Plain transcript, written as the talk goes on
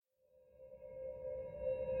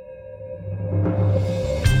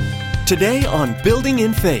Today on Building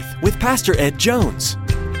in Faith with Pastor Ed Jones.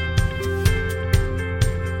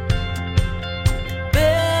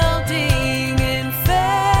 Building in Faith.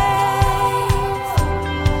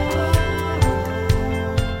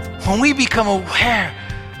 When we become aware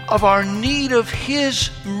of our need of His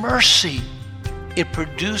mercy, it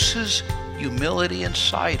produces humility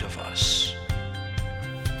inside of us.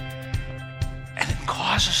 And it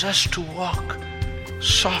causes us to walk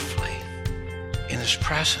softly in His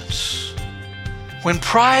presence. When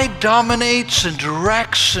pride dominates and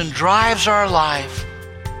directs and drives our life,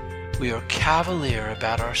 we are cavalier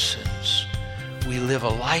about our sins. We live a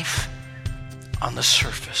life on the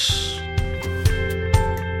surface.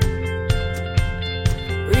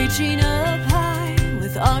 Reaching up high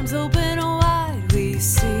with arms open wide, we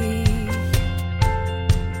see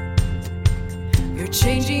You're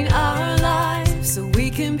changing our lives so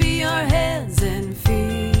we can be your hands and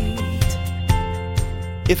feet.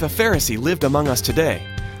 If a Pharisee lived among us today,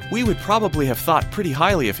 we would probably have thought pretty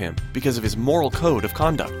highly of him because of his moral code of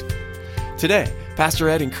conduct. Today, Pastor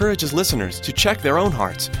Ed encourages listeners to check their own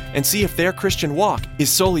hearts and see if their Christian walk is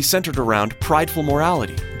solely centered around prideful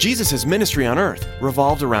morality. Jesus' ministry on earth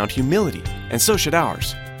revolved around humility, and so should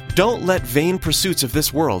ours. Don't let vain pursuits of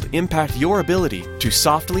this world impact your ability to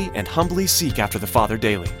softly and humbly seek after the Father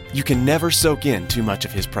daily. You can never soak in too much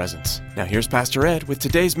of His presence. Now here's Pastor Ed with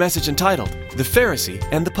today's message entitled, The Pharisee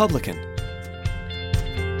and the Publican.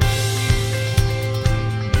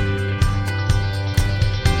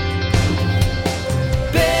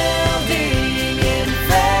 Building in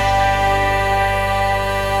Faith.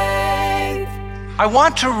 I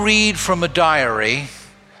want to read from a diary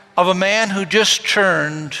of a man who just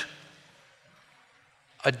turned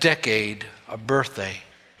a decade, a birthday.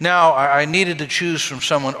 Now, I needed to choose from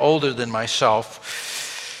someone older than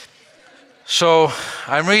myself. So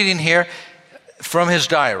I'm reading here from his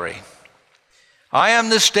diary. I am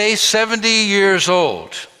this day 70 years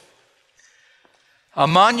old, a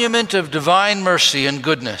monument of divine mercy and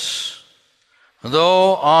goodness.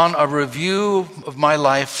 Though on a review of my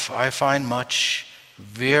life, I find much,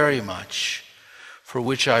 very much, for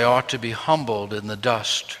which I ought to be humbled in the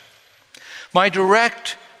dust. My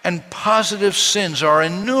direct and positive sins are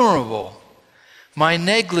innumerable. My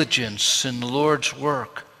negligence in the Lord's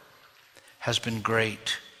work has been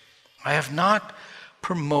great. I have not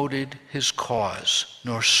promoted His cause,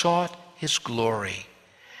 nor sought His glory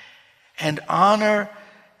and honor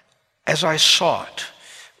as I sought.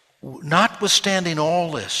 Notwithstanding all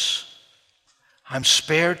this, I'm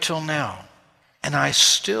spared till now, and I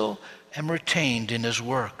still am retained in His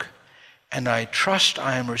work, and I trust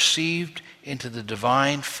I am received into the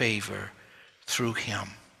divine favor through Him.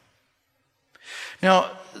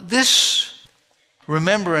 Now, this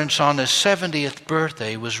remembrance on his 70th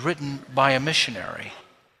birthday was written by a missionary.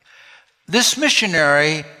 This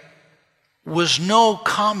missionary was no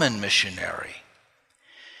common missionary.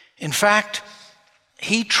 In fact,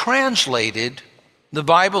 he translated the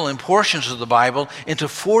Bible and portions of the Bible into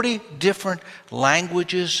 40 different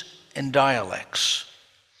languages and dialects.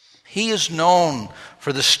 He is known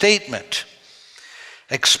for the statement,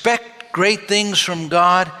 expect great things from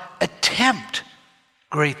God, attempt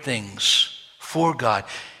great things for God.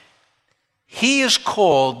 He is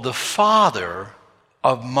called the father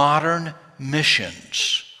of modern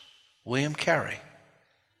missions, William Carey.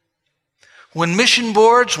 When mission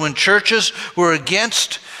boards, when churches were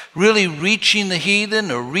against really reaching the heathen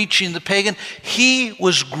or reaching the pagan, he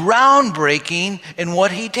was groundbreaking in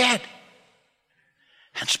what he did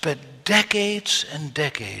and spent decades and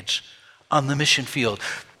decades on the mission field.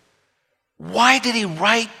 Why did he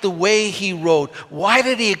write the way he wrote? Why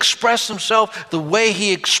did he express himself the way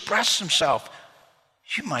he expressed himself?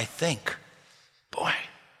 You might think, boy,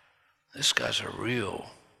 this guy's a real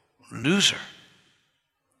loser.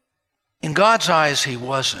 In God's eyes, he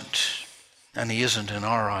wasn't, and he isn't in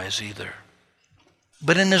our eyes either.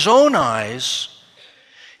 But in his own eyes,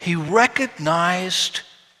 he recognized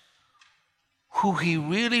who he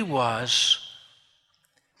really was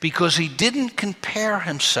because he didn't compare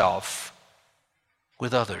himself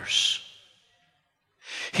with others.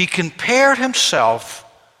 He compared himself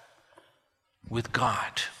with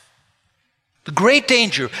God. The great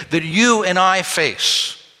danger that you and I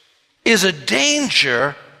face is a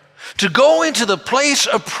danger to go into the place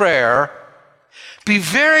of prayer, be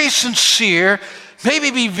very sincere, maybe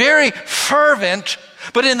be very fervent,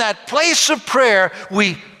 but in that place of prayer,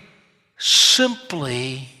 we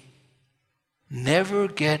simply never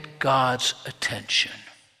get God's attention.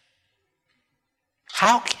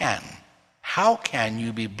 How can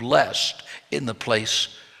you be blessed in the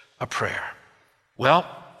place of prayer? Well,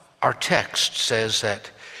 our text says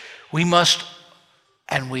that We must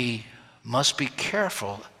be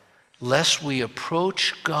careful lest we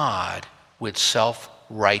approach God with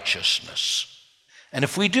self-righteousness. And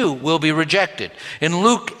if we do, we'll be rejected. In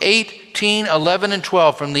Luke 18, 11, and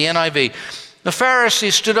 12 from the NIV, the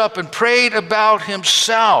Pharisee stood up and prayed about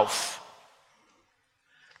himself.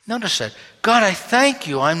 Notice that. God, I thank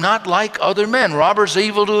you. I'm not like other men, robbers,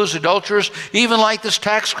 evildoers, adulterers, even like this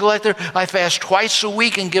tax collector. I fast twice a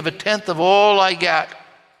week and give 1/10 of all I get.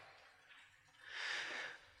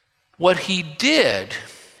 What he did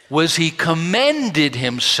was he commended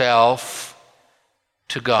himself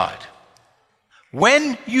to God.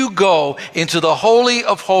 When you go into the Holy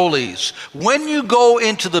of Holies, when you go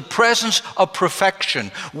into the presence of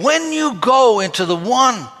perfection, when you go into the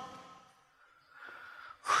one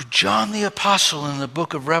who John the Apostle in the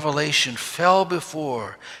book of Revelation fell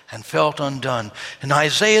before and felt undone, and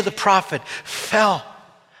Isaiah the prophet fell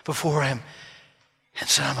before him and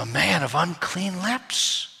said, I'm a man of unclean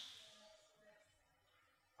lips.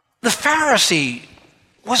 The Pharisee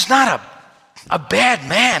was not a bad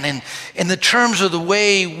man in the terms of the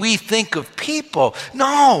way we think of people.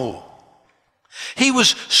 No. He was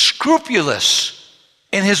scrupulous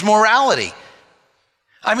in his morality.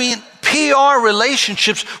 I mean, PR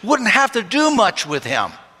relationships wouldn't have to do much with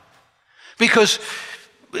him because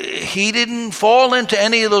he didn't fall into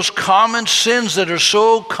any of those common sins that are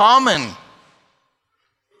so common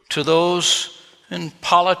to those in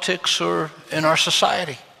politics or in our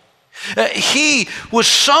society. He was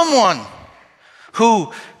someone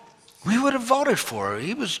who we would have voted for.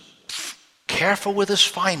 He was careful with his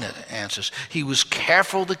finances. He was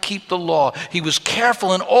careful to keep the law. He was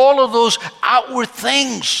careful in all of those outward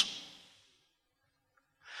things.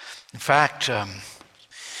 In fact,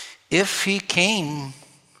 if he came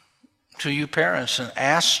to you parents and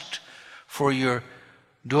asked for your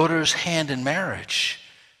daughter's hand in marriage,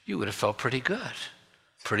 you would have felt pretty good,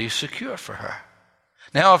 pretty secure for her.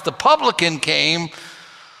 Now, if the publican came,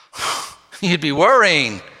 you'd be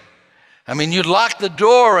worrying. I mean, you'd lock the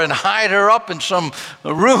door and hide her up in some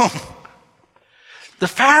room. The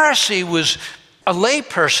Pharisee was a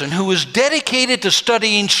layperson who was dedicated to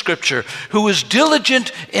studying Scripture, who was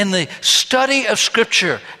diligent in the study of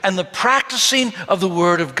Scripture and the practicing of the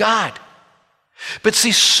Word of God. But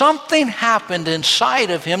see, something happened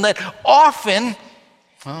inside of him that often,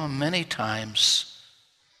 many times,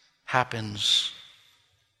 happens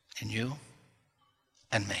in you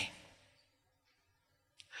and me.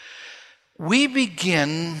 We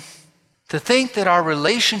begin to think that our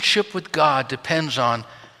relationship with God depends on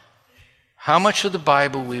how much of the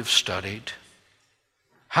Bible we've studied,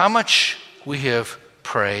 how much we have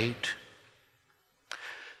prayed,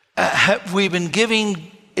 have we been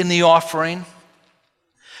giving in the offering,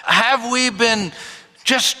 have we been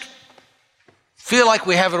just feel like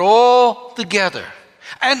we have it all together.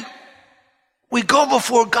 And we go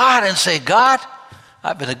before God and say, God,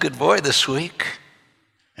 I've been a good boy this week.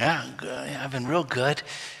 Yeah, I've been real good.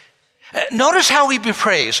 Notice how he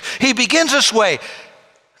prays. He begins this way.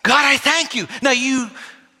 God, I thank you. Now you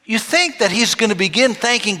think that he's going to begin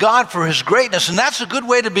thanking God for his greatness, and that's a good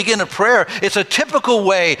way to begin a prayer. It's a typical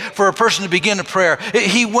way for a person to begin a prayer.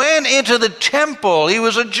 He went into the temple. He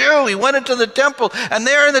was a Jew. He went into the temple, and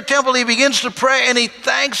there in the temple he begins to pray, and he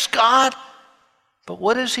thanks God. But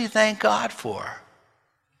what does he thank God for?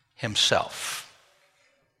 Himself.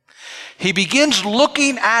 He begins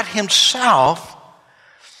looking at himself,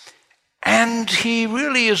 and he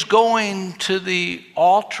really is going to the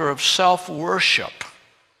altar of self-worship.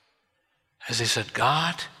 As he said,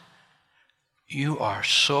 God, you are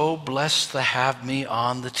so blessed to have me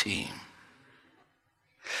on the team.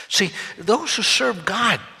 See, those who serve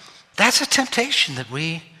God, that's a temptation that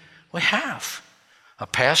we have. A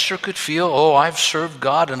pastor could feel, I've served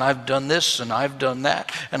God and I've done this and I've done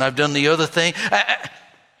that and I've done the other thing.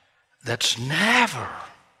 That's never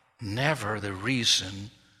the reason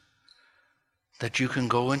that you can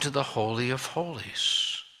go into the Holy of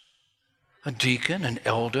Holies. A deacon, an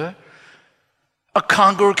elder, a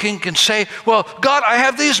congregant can say, well, God, I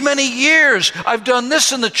have these many years. I've done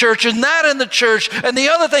this in the church and that in the church and the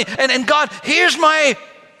other thing. And God, here's my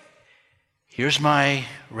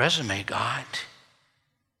resume, God.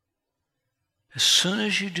 As soon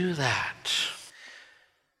as you do that,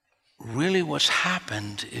 really what's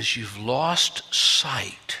happened is you've lost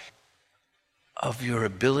sight of your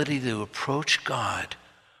ability to approach God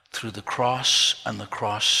through the cross and the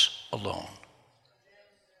cross alone.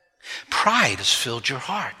 Pride has filled your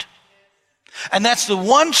heart. And that's the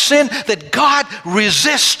one sin that God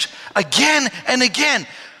resists again and again.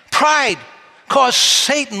 Pride caused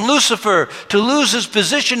Satan, Lucifer, to lose his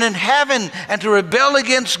position in heaven and to rebel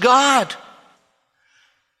against God.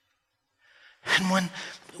 And when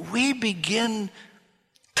we begin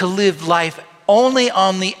to live life only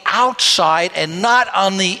on the outside and not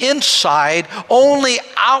on the inside, only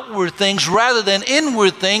outward things rather than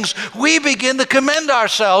inward things, we begin to commend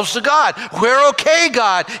ourselves to God. We're okay,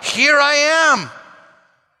 God. Here I am.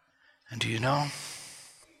 And do you know,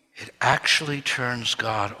 it actually turns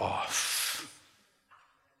God off.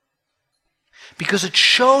 Because it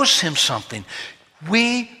shows him something.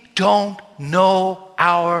 We don't know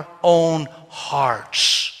our own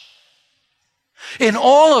hearts. In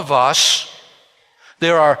all of us,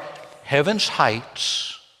 there are heaven's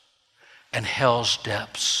heights and hell's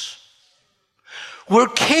depths. We're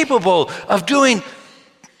capable of doing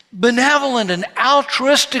benevolent and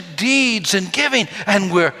altruistic deeds and giving,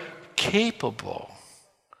 and we're capable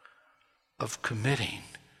of committing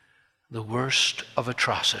the worst of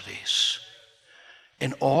atrocities.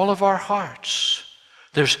 In all of our hearts,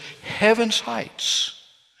 there's heaven's heights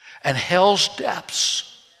and hell's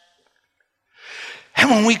depths. And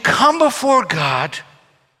when we come before God,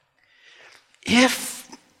 if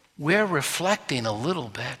we're reflecting a little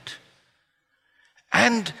bit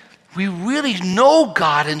and we really know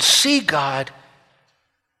God and see God,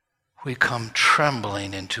 we come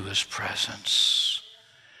trembling into his presence.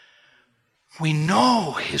 We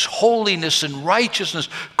know his holiness and righteousness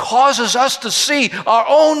causes us to see our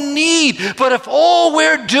own need. But if all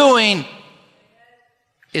we're doing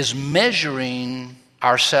is measuring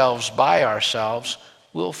ourselves by ourselves,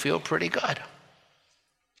 we'll feel pretty good.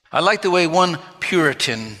 I like the way one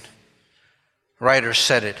Puritan writer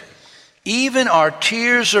said it. Even our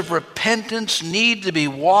tears of repentance need to be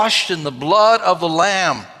washed in the blood of the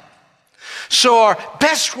Lamb. So our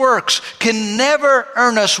best works can never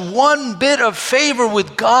earn us one bit of favor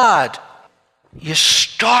with God. You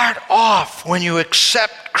start off when you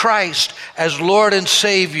accept Christ as Lord and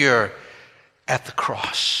Savior at the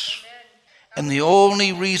cross. And the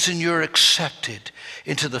only reason you're accepted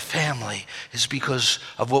into the family is because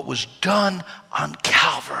of what was done on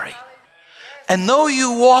Calvary. And though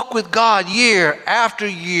you walk with God year after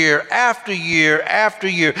year after year after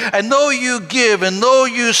year, and though you give and though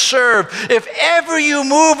you serve, if ever you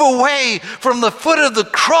move away from the foot of the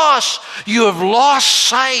cross, you have lost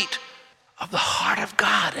sight of the heart of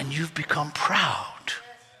God and you've become proud.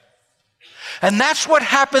 And that's what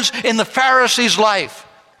happens in the Pharisee's life.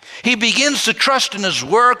 He begins to trust in his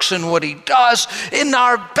works and what he does, in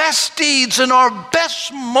our best deeds, in our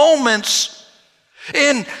best moments,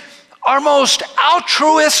 in our most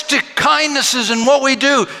altruistic kindnesses in what we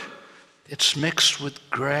do. It's mixed with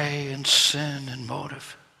gray and sin and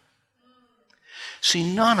motive. See,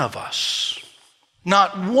 none of us,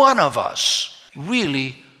 not one of us,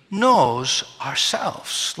 really knows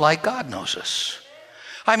ourselves like God knows us.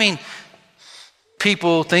 I mean,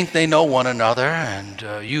 people think they know one another,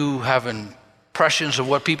 and you have impressions of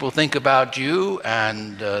what people think about you,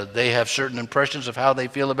 and they have certain impressions of how they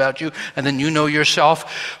feel about you, and then you know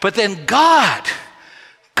yourself. But then God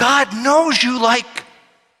knows you like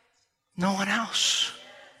no one else.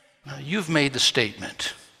 Now, you've made the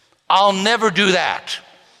statement, I'll never do that.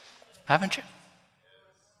 Haven't you?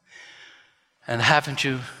 And haven't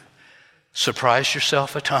you surprised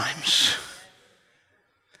yourself at times?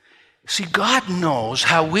 See, God knows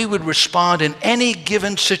how we would respond in any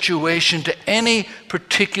given situation to any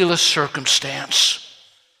particular circumstance.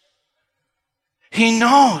 He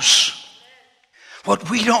knows what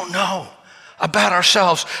we don't know about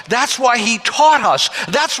ourselves. That's why he taught us.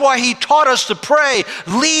 That's why he taught us to pray,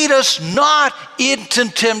 lead us not into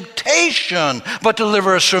temptation, but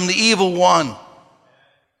deliver us from the evil one.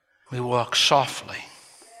 We walk softly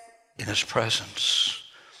in his presence.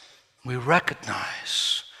 We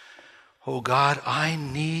recognize, oh God, I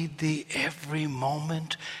need thee every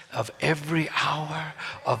moment of every hour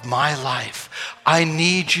of my life. I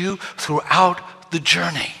need you throughout the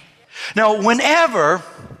journey. Now, whenever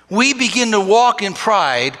we begin to walk in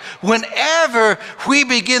pride, whenever we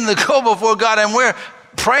begin to go before God and we're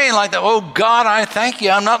praying like that, oh God, I thank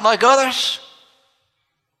you, I'm not like others.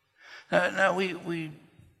 Now, we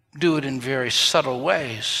do it in very subtle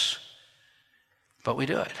ways, but we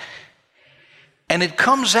do it. And it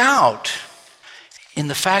comes out in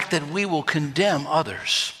the fact that we will condemn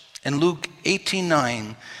others. In Luke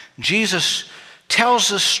 18:9, Jesus tells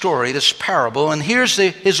this story, this parable, and here's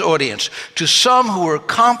his audience. To some who were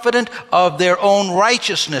confident of their own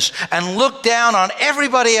righteousness and looked down on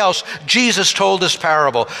everybody else, Jesus told this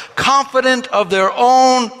parable. Confident of their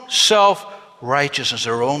own self-righteousness,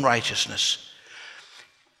 their own righteousness.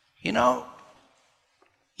 You know,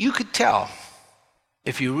 you could tell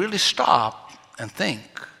if you really stop and think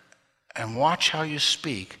and watch how you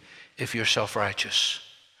speak, if you're self-righteous,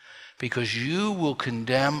 because you will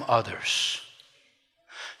condemn others.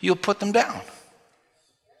 You'll put them down.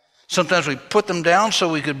 Sometimes we put them down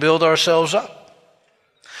so we could build ourselves up.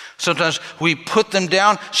 Sometimes we put them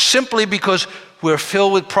down simply because we're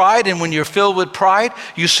filled with pride, and when you're filled with pride,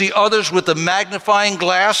 you see others with a magnifying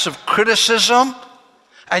glass of criticism,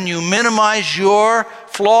 and you minimize your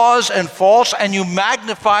flaws and faults, and you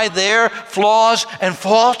magnify their flaws and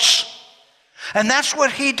faults. And that's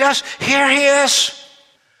what he does. Here he is.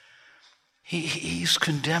 He's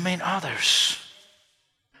condemning others.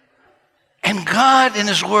 And God in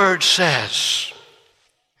his word says,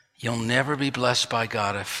 you'll never be blessed by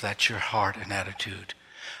God if that's your heart and attitude.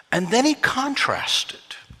 And then he contrasted.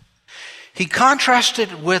 He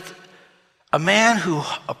contrasted with a man who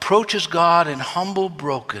approaches God in humble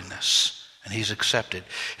brokenness, and he's accepted.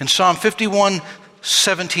 In Psalm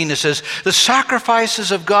 51:17 it says, the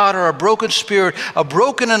sacrifices of God are a broken spirit, a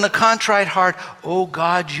broken and a contrite heart. Oh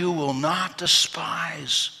God, you will not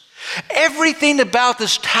despise. Everything about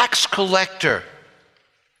this tax collector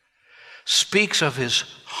speaks of his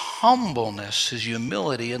humbleness, his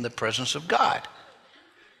humility in the presence of God.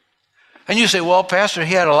 And you say, well, Pastor,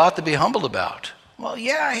 he had a lot to be humbled about. Well,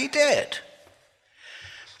 yeah, he did.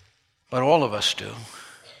 But all of us do,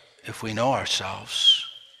 if we know ourselves.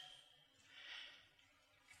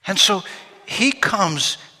 And so he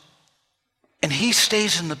comes and he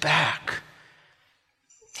stays in the back.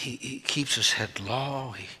 He keeps his head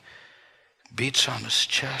low. He beats on his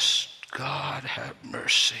chest. God, have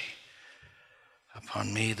mercy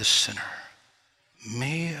upon me, the sinner.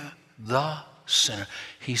 Me, the sinner.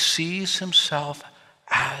 He sees himself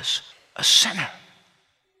as a sinner.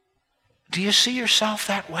 Do you see yourself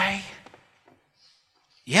that way?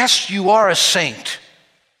 Yes, you are a saint.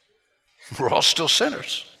 We're all still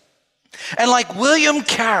sinners. And like William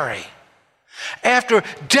Carey, after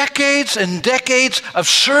decades and decades of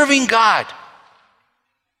serving God,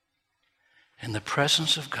 in the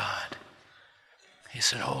presence of God, he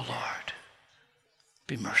said, oh Lord,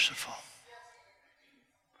 be merciful.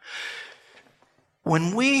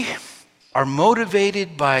 When we are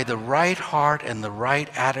motivated by the right heart and the right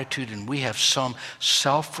attitude, and we have some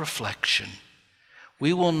self-reflection,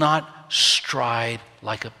 we will not stride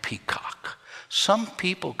like a peacock. Some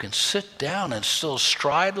people can sit down and still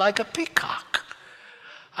stride like a peacock.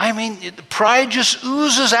 I mean, pride just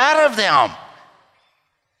oozes out of them.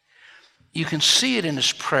 You can see it in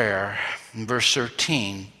his prayer. In verse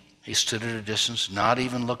 13, he stood at a distance, not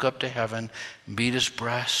even look up to heaven, beat his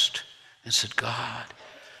breast, and said, God,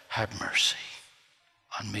 have mercy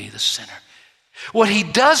on me, the sinner. What he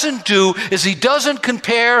doesn't do is he doesn't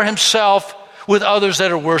compare himself with others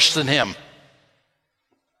that are worse than him.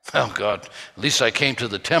 Oh, God, at least I came to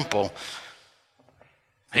the temple.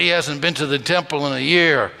 He hasn't been to the temple in a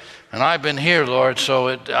year, and I've been here, Lord, so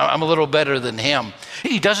I'm a little better than him.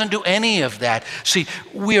 He doesn't do any of that. See,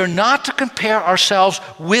 we are not to compare ourselves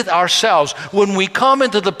with ourselves. When we come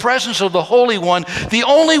into the presence of the Holy One, the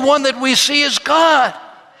only one that we see is God.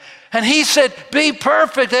 And he said, be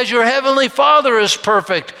perfect as your heavenly Father is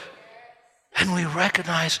perfect. And we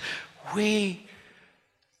recognize we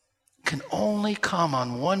can only come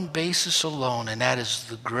on one basis alone, and that is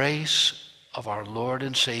the grace of our Lord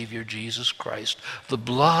and Savior Jesus Christ, the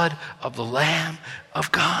blood of the Lamb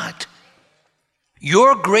of God.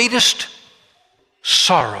 Your greatest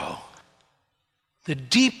sorrow, the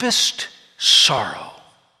deepest sorrow,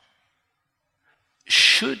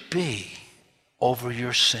 should be over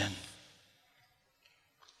your sin.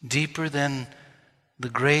 Deeper than the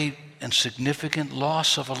great and significant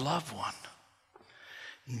loss of a loved one.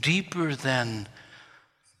 Deeper than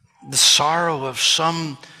the sorrow of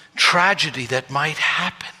some tragedy that might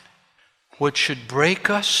happen. What should break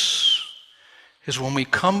us is when we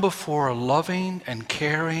come before a loving and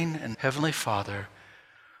caring and Heavenly Father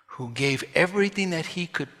who gave everything that he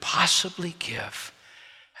could possibly give,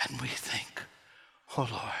 and we think, oh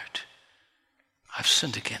Lord, I've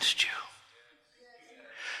sinned against you.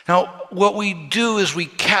 Now, what we do is we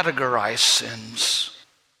categorize sins.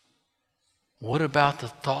 What about the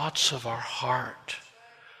thoughts of our heart?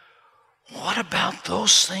 What about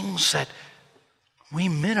those things that we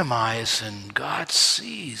minimize and God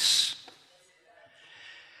sees?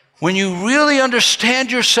 When you really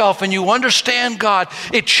understand yourself and you understand God,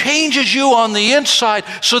 it changes you on the inside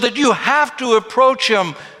so that you have to approach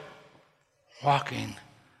him walking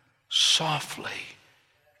softly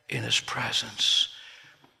in his presence.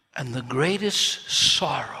 And the greatest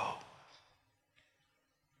sorrow,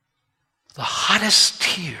 the hottest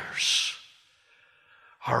tears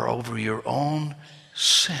are over your own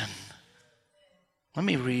sin. Let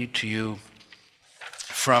me read to you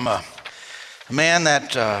from a man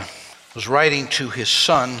that was writing to his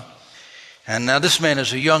son. And now this man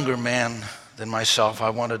is a younger man than myself. I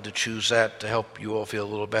wanted to choose that to help you all feel a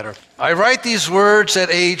little better. I write these words at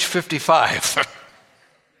age 55.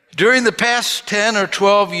 During the past 10 or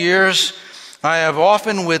 12 years, I have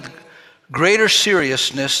often with greater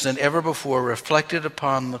seriousness than ever before reflected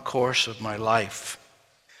upon the course of my life.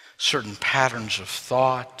 Certain patterns of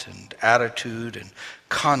thought and attitude and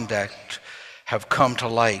conduct have come to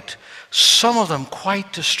light, some of them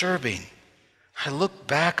quite disturbing. I look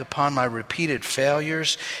back upon my repeated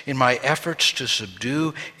failures in my efforts to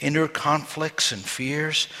subdue inner conflicts and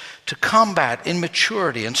fears, to combat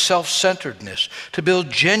immaturity and self-centeredness, to build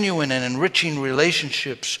genuine and enriching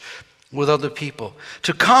relationships with other people,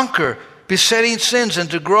 to conquer besetting sins, and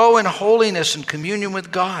to grow in holiness and communion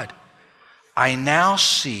with God. I now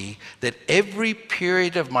see that every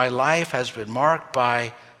period of my life has been marked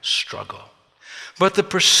by struggle. But the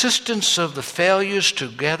persistence of the failures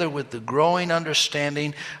together with the growing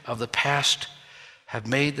understanding of the past have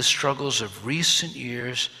made the struggles of recent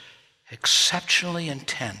years exceptionally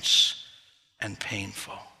intense and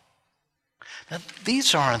painful. Now,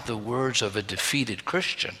 these aren't the words of a defeated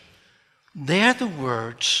Christian. They're the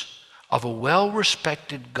words of a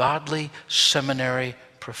well-respected, godly seminary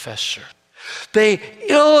professor. They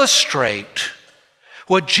illustrate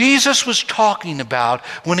what Jesus was talking about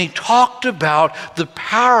when he talked about the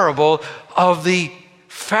parable of the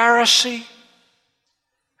Pharisee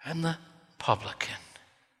and the publican.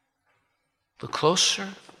 The closer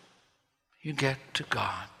you get to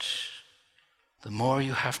God, the more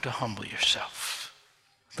you have to humble yourself.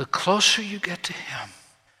 The closer you get to him,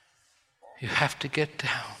 you have to get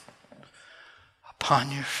down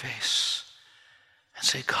upon your face and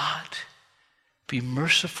say, God, be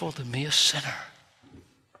merciful to me, a sinner.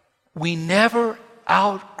 We never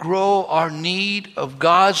outgrow our need of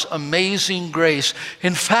God's amazing grace.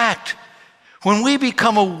 In fact, when we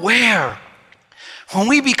become aware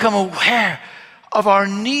of our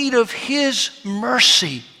need of his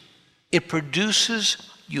mercy, it produces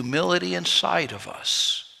humility inside of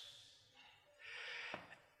us.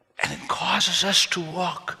 And it causes us to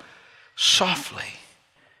walk softly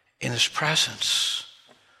in his presence.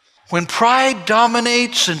 When pride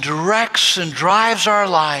dominates and directs and drives our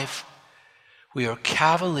life, we are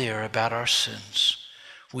cavalier about our sins.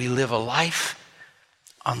 We live a life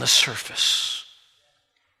on the surface.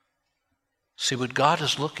 See, what God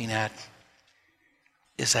is looking at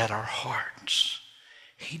is at our hearts.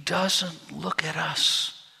 He doesn't look at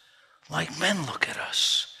us like men look at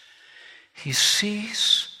us. He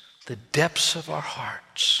sees the depths of our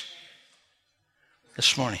hearts.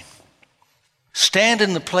 This morning, stand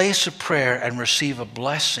in the place of prayer and receive a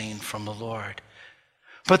blessing from the Lord.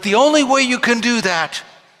 But the only way you can do that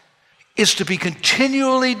is to be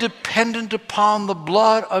continually dependent upon the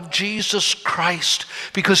blood of Jesus Christ,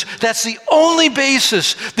 because that's the only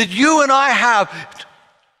basis that you and I have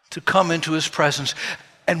to come into his presence.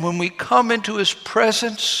 And when we come into his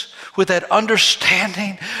presence with that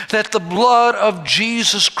understanding that the blood of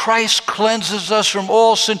Jesus Christ cleanses us from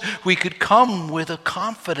all sin, we could come with a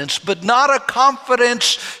confidence, but not a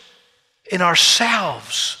confidence in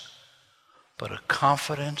ourselves, but a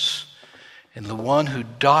confidence in the one who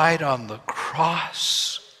died on the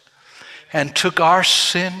cross and took our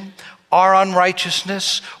sin, our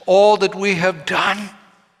unrighteousness, all that we have done,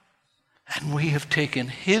 and we have taken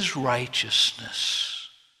his righteousness.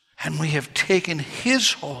 And we have taken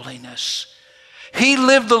his holiness. He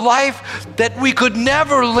lived the life that we could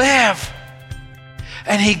never live.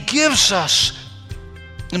 And he gives us,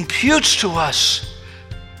 imputes to us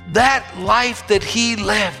that life that he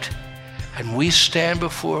lived. And we stand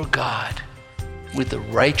before God with the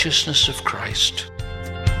righteousness of Christ.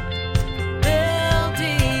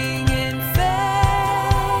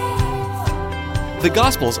 The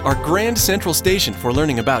Gospels are Grand Central Station for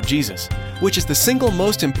learning about Jesus, which is the single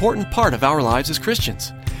most important part of our lives as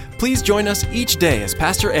Christians. Please join us each day as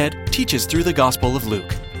Pastor Ed teaches through the Gospel of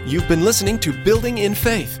Luke. You've been listening to Building in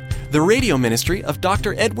Faith, the radio ministry of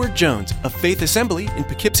Dr. Edward Jones of Faith Assembly in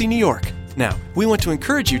Poughkeepsie, New York. Now, we want to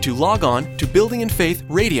encourage you to log on to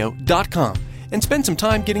buildinginfaithradio.com and spend some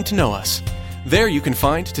time getting to know us. There you can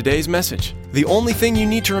find today's message. The only thing you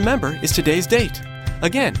need to remember is today's date.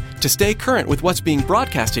 Again, to stay current with what's being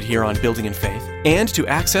broadcasted here on Building in Faith and to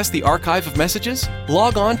access the archive of messages,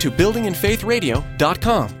 log on to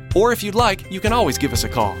buildinginfaithradio.com. Or if you'd like, you can always give us a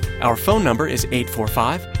call. Our phone number is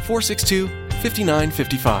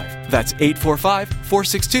 845-462-5955. That's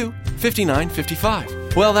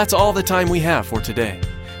 845-462-5955. Well, that's all the time we have for today.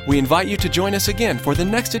 We invite you to join us again for the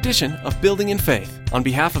next edition of Building in Faith. On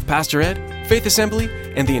behalf of Pastor Ed, Faith Assembly,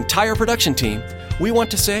 and the entire production team, we want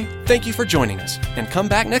to say thank you for joining us and come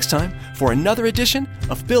back next time for another edition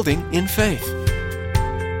of Building in Faith.